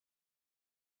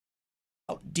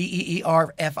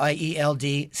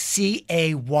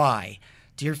DeerfieldCay,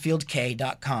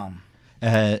 DeerfieldK.com.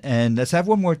 And let's have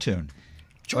one more tune.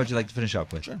 Sure. What would you like to finish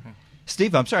up with? Sure.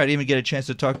 Steve, I'm sorry I didn't even get a chance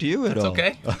to talk to you at all. It's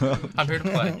okay. I'm here to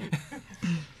play.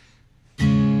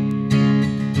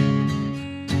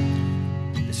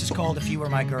 This is called If You Were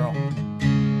My Girl.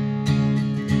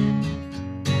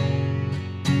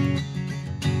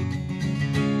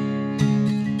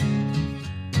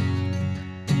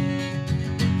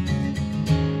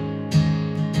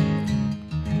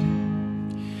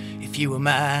 If you were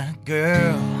my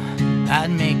girl,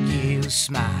 I'd make you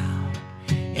smile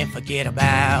and forget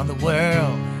about the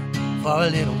world for a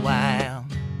little while.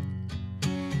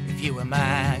 If you were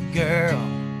my girl,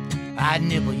 I'd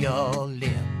nibble your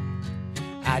lip,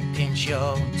 I'd pinch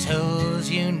your toes,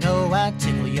 you know I'd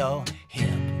tickle your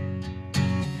hip.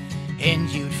 And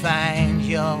you'd find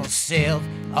yourself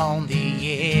on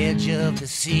the edge of the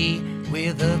sea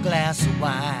with a glass of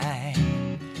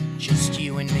wine, just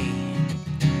you and me,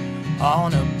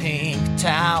 on a pink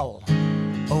towel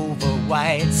over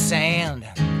white sand,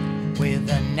 with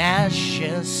a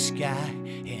azure sky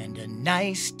and a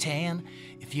nice tan.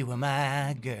 If you were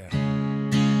my girl,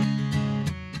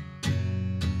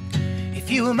 if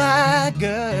you were my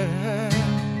girl,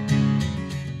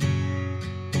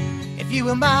 if you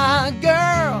were my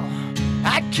girl,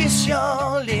 I'd kiss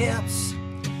your lips,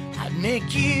 I'd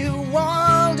make you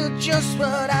wonder just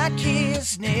what I'd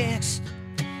kiss next.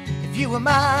 If you were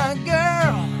my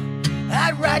girl,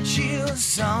 I'd write you a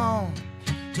song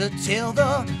to tell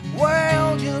the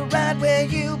world you're right where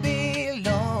you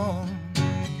belong.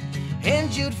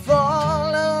 And you'd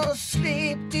fall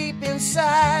asleep deep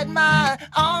inside my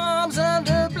arms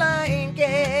under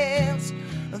blankets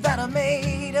that are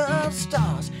made of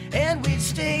stars. And we'd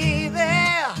stay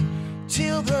there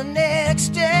till the next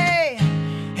day,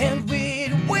 and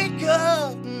we'd wake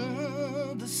up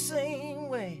the same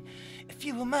way. If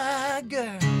you were my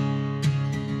girl,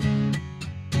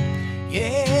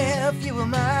 yeah, if you were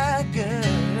my girl,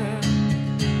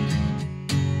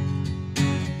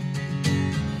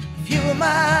 if you were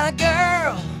my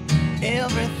girl,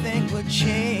 everything would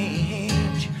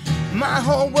change. My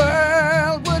whole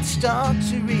world would start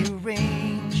to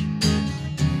rearrange.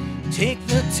 Take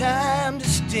the time to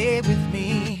stay with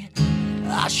me,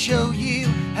 I'll show you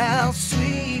how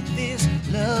sweet this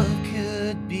love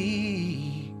could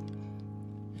be.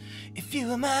 If you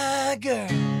were my girl,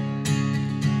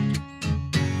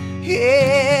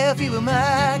 yeah, if you were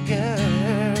my girl.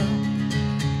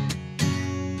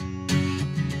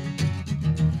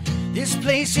 This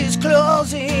place is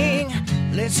closing,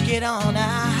 let's get on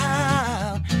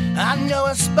out. I know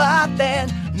a spot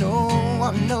that no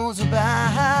one knows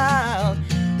about.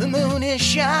 The moon is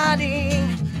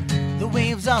shining, the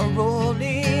waves are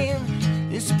rolling.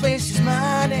 This place is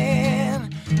mine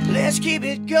and let's keep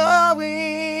it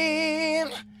going.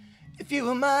 If you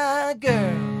were my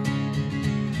girl,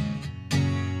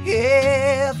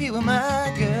 yeah, if you were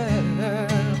my girl,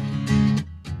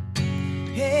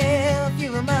 yeah, if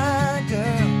you were my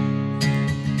girl.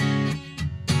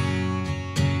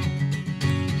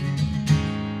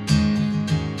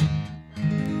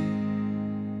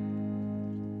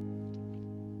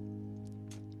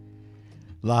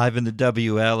 Live in the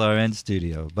WLRN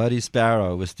studio, Buddy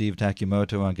Sparrow with Steve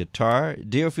Takimoto on guitar.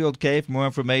 Deerfield K for more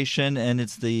information, and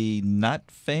it's the not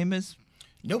famous?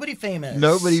 Nobody Famous.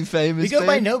 Nobody Famous. We go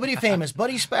by Nobody Famous.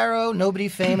 Buddy Sparrow, Nobody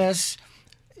Famous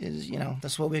is,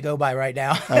 that's what we go by right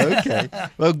now. Okay.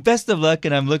 Well, best of luck,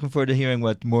 and I'm looking forward to hearing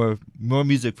what more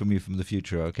music from you from the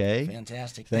future, okay?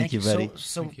 Fantastic. Thank you, buddy.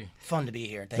 So Thank you. Fun to be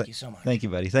here. Thank you so much. Thank you,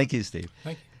 buddy. Thank you, Steve.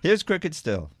 Thank you. Here's Crooked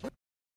Still.